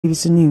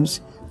TVC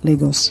News,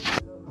 Lagos.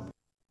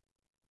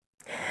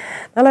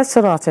 Now let's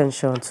turn our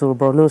attention to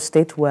Borno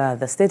State, where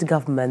the state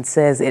government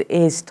says it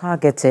is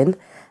targeting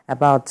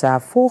about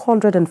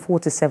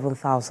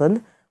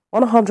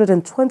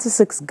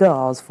 447,126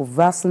 girls for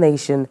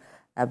vaccination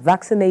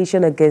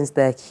against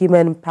the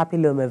Human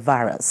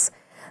Papillomavirus.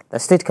 The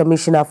State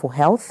Commissioner for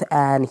Health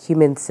and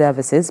Human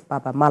Services,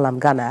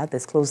 Malam-Gana,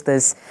 disclosed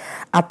this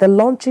at the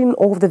launching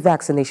of the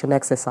vaccination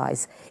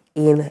exercise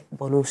in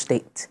Borno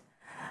State.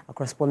 Our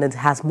correspondent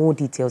has more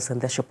details in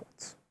this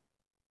report.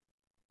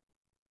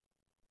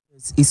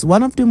 Is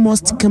one of the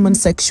most common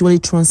sexually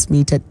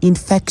transmitted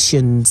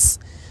infections.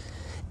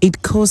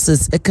 It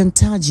causes a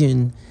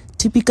contagion,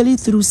 typically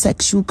through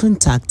sexual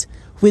contact,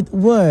 with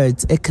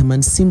words a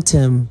common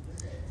symptom.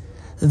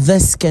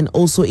 This can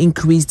also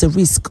increase the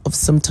risk of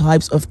some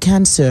types of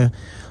cancer,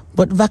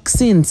 but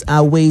vaccines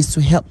are ways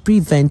to help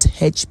prevent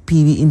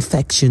HPV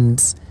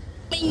infections.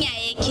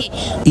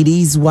 It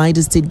is why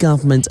the state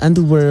government and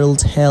the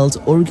World Health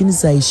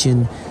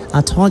Organization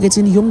are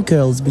targeting young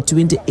girls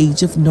between the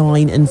age of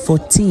 9 and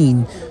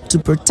 14 to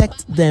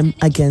protect them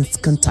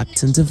against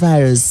contracting the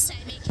virus.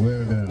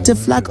 The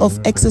flag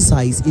of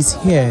exercise is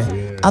here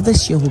at the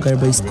Shehu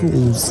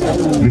schools.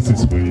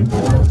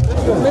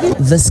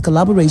 This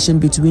collaboration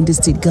between the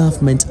state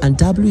government and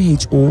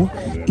W.H.O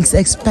is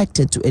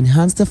expected to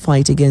enhance the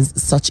fight against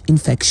such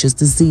infectious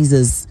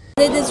diseases.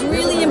 It is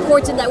really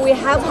important that we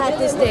have had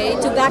this day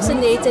to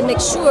vaccinate and make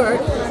sure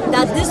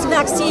that this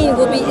vaccine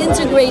will be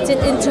integrated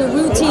into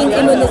routine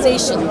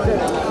immunization.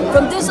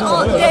 From this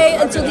day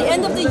until the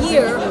end of the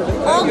year,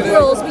 all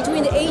girls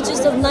between the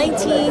ages of 9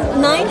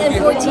 and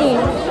 14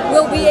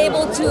 will be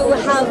able to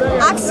have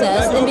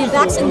access and be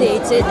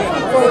vaccinated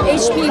for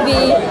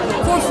HPV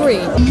for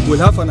free. We'll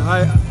have an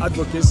high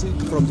advocacy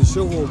from the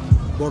Shehu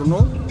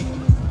Borno,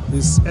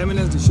 His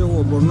Eminence the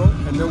Shehu Borno,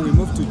 and then we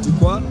move to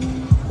Tikwa,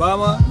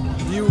 Bama,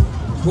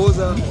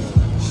 Goza,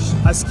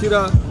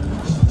 Askira,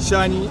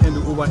 Shani, and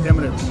the Uba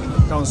Emirates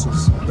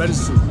councils very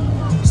soon.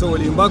 So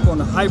we'll embark on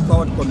a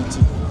high-powered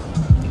committee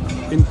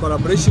in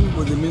collaboration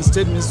with the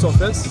State Minister of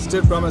Health,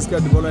 State Primary Care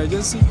Development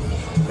Agency,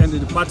 and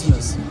the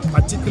partners,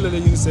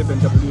 particularly UNICEF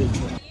and WHO.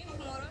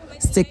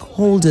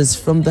 Stakeholders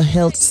from the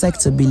health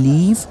sector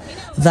believe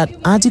that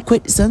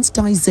adequate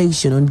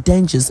sensitization on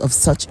dangers of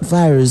such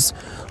virus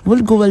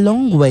will go a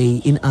long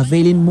way in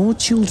availing more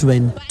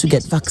children to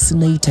get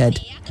vaccinated.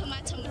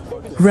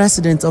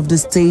 Residents of the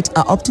state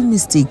are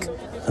optimistic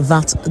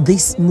that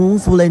this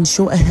move will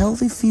ensure a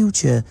healthy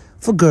future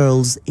for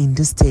girls in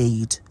the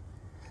state.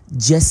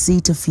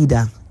 Jesse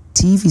Tafida,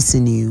 TVC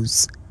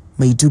News,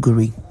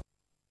 Maiduguri.